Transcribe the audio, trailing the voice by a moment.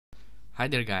Hi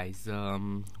there guys,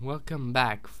 welcome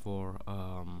back for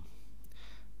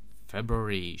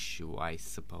February issue I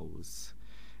suppose.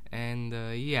 And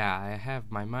yeah, I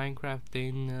have my Minecraft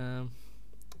in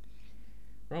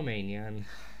Romanian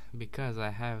because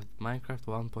I have Minecraft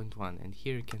 1.1 and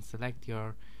here you can select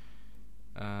your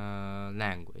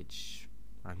language.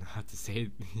 I don't know how to say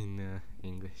it in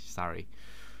English, sorry.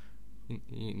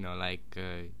 Like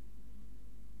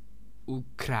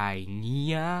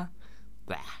Ukrainia,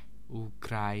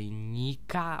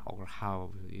 Ukrainica, or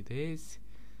how it is,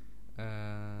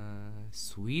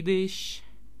 Swedish,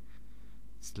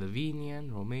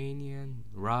 Slovenian, Romanian,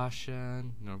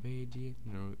 Russian, Norwegian,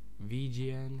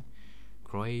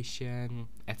 Croatian,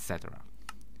 etc.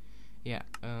 Yeah,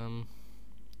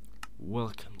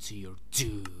 welcome to your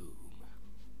doom.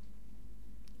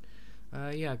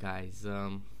 Yeah, guys,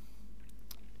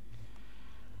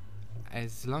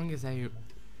 as long as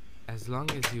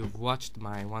you've watched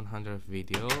my 100th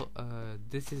video,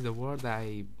 this is the word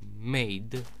I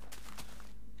made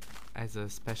as a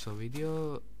special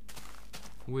video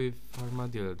with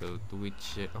Armadillo,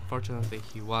 which unfortunately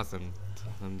he wasn't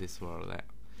on this world.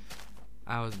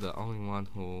 I was the only one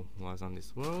who was on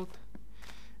this world,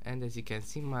 and as you can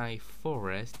see, my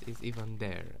forest is even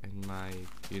there, and my,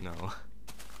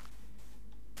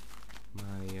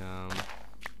 my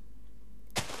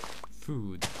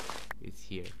food is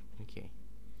here. Okay.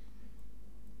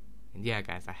 And yeah,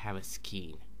 guys, I have a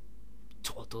skin.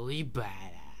 Totally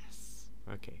badass.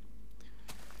 Okay.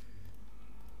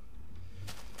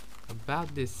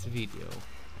 About this video,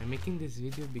 I'm making this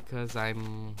video because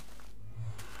I'm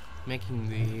making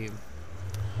the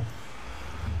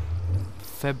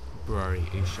February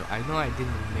issue. I know I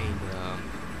didn't make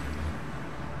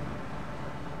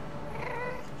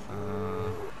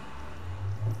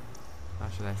how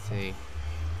should I say,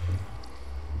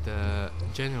 the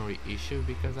January issue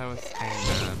because I was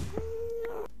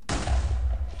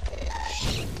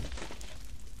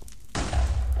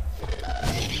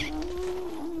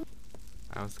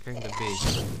kinda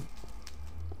busy.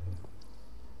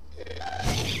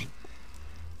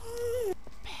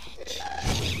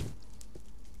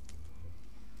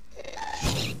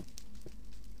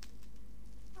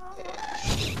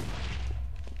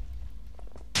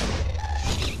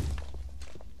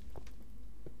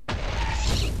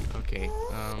 Okay,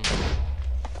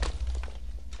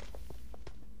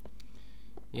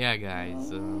 yeah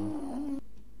guys, I'm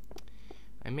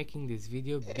making this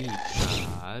video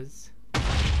because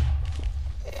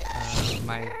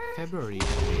my February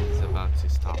is about to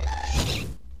start.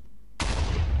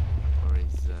 Or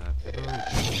is February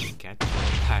sketch?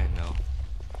 I don't know.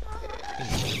 I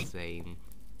think it's the same.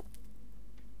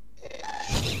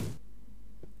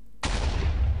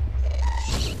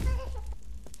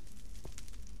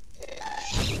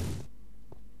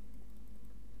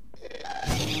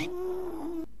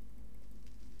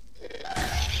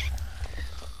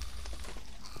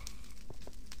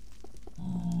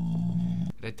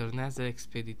 Retornase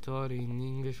expeditor in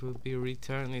English would be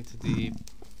returned to the,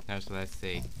 how shall I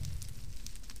say,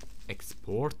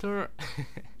 exporter?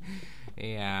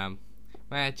 Yeah,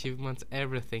 my achievements,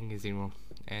 everything is in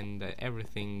and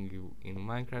everything in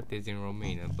Minecraft is in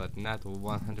Romanian, but not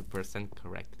 100%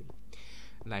 correctly.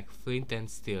 Like flint and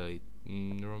steel,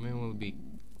 in Romanian will be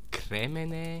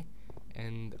cremene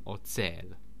and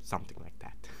oțel, something like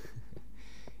that.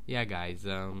 Yeah, guys,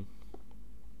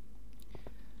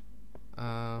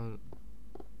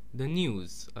 the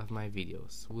news of my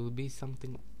videos will be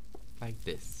something like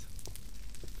this: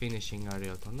 finishing a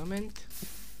real tournament,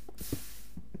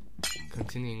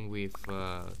 continuing with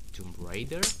Tomb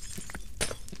Raider,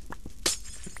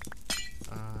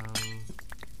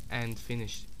 and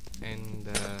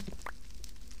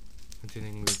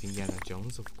continuing with Indiana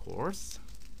Jones, of course,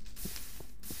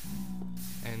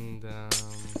 and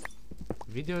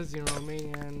videos in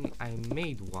Romanian. I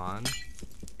made one.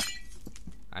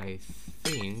 I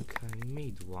think I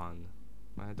made one.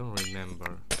 I don't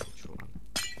remember which one.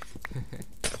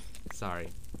 Sorry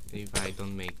if I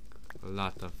don't make a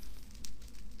lot of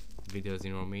videos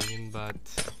in Romanian, but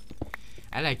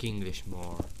I like English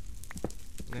more.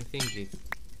 And I think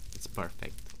it's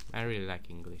perfect. I really like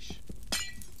English.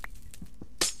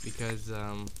 Because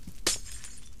if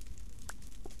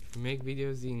you make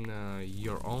videos in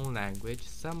your own language,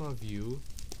 some of the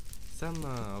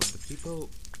people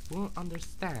won't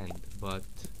understand, but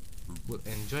will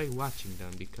enjoy watching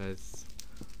them because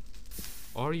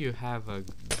or you have a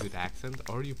good accent,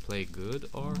 or you play good,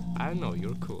 or I don't know,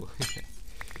 you're cool.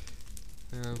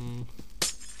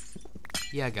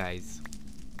 Yeah, guys,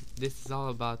 this is all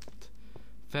about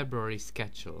February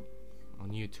schedule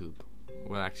on YouTube.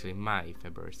 well, actually my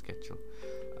February schedule.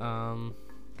 I'm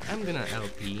gonna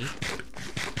LP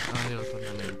Unreal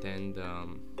Tournament, and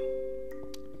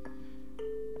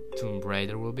Tomb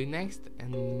Raider will be next,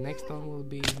 and next one will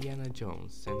be Indiana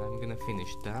Jones, and I'm gonna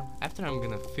finish them. After I'm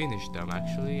gonna finish them,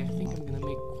 actually, I think I'm gonna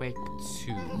make Quake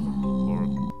 2 or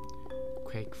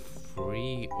Quake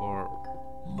 3 or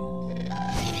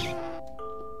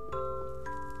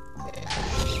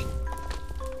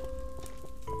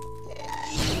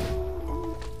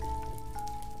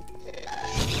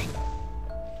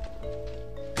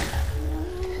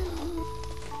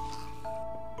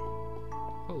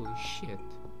holy shit.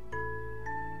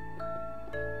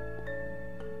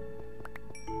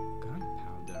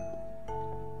 Gunpowder.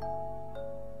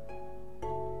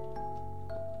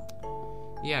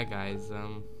 Yeah, guys,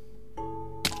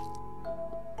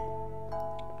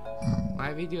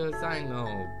 my videos, I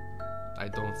know I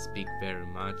don't speak very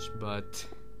much, but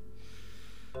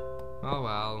oh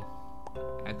well,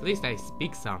 at least I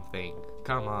speak something.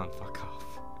 Come on, fuck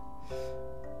off.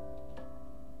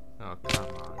 Oh,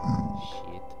 come on,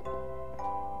 shit.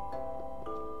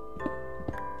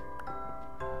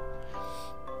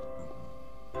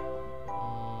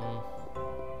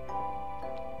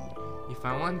 If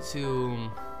I want to,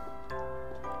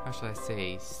 how should I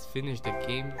say, finish the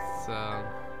games, I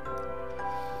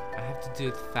have to do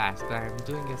it fast. I'm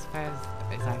doing as fast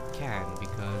as I can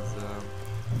because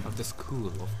of the school,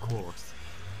 of course.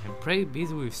 I'm pretty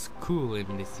busy with school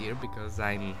in this year because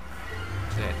I'm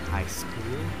at high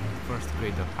school, first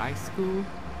grade of high school.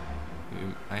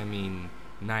 I mean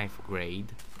 9th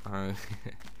grade. And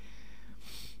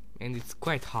it's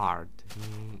quite hard.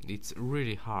 It's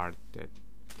really hard at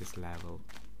this level.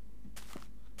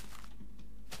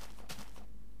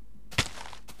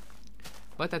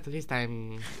 But at least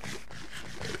I'm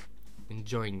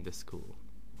enjoying the school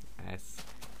as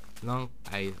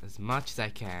much as I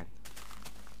can,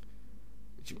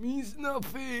 which means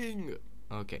nothing.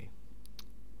 Okay.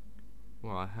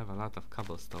 Well, I have a lot of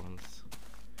cobblestones.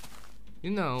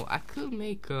 You know, I could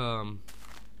make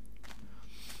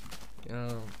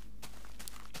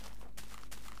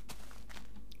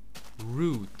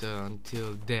route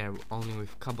until there only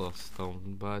with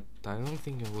cobblestone, but I don't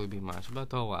think it will be much.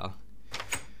 But oh well.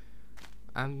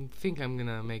 I think I'm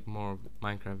gonna make more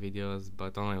Minecraft videos,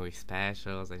 but only with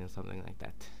specials and something like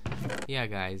that. Yeah,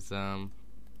 guys,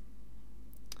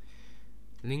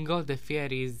 lingot de fer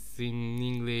is in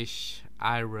English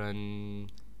iron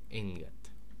ingot.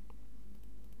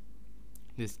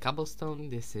 This cobblestone,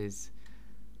 this is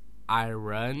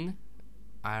iron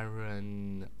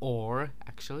ore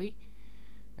actually,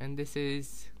 and this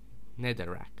is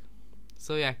netherrack.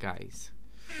 So yeah, guys,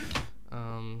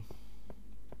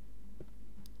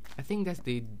 I think that's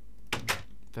the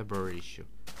February issue.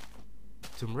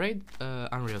 Tomb Raider,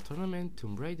 Unreal Tournament,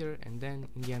 Tomb Raider, and then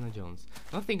Indiana Jones.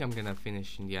 I don't think I'm gonna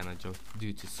finish Indiana Jones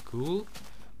due to school,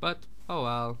 but oh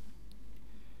well.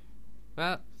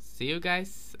 Well, see you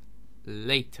guys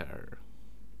later.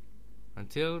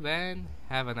 Until then,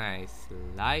 have a nice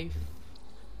life.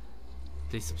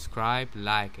 Please subscribe,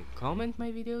 like, and comment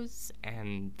my videos,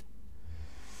 and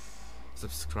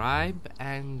subscribe,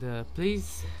 and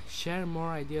please share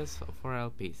more ideas for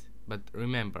LPs. But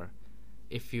remember,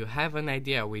 if you have an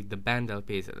idea with the banned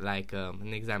LPs, like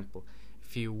an example,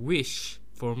 if you wish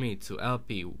for me to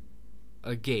LP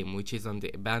a game which is on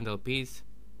the banned LPs,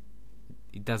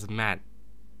 it doesn't matter.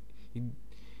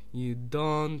 You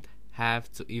don't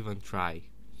have to even try.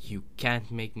 You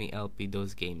can't make me LP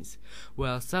those games.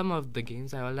 Well, some of the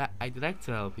games I'd like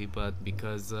to LP, but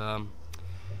because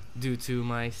due to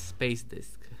my space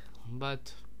disk,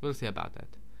 but we'll see about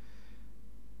that.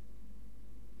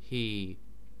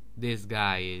 This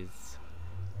guy is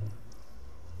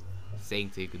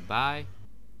saying to you goodbye.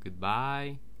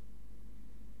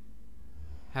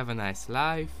 Have a nice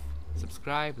life.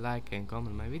 Subscribe, like, and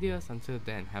comment my videos. Until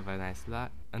then, have a nice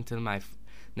life. Until my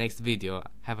next video,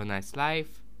 have a nice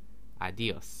life.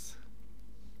 Adios.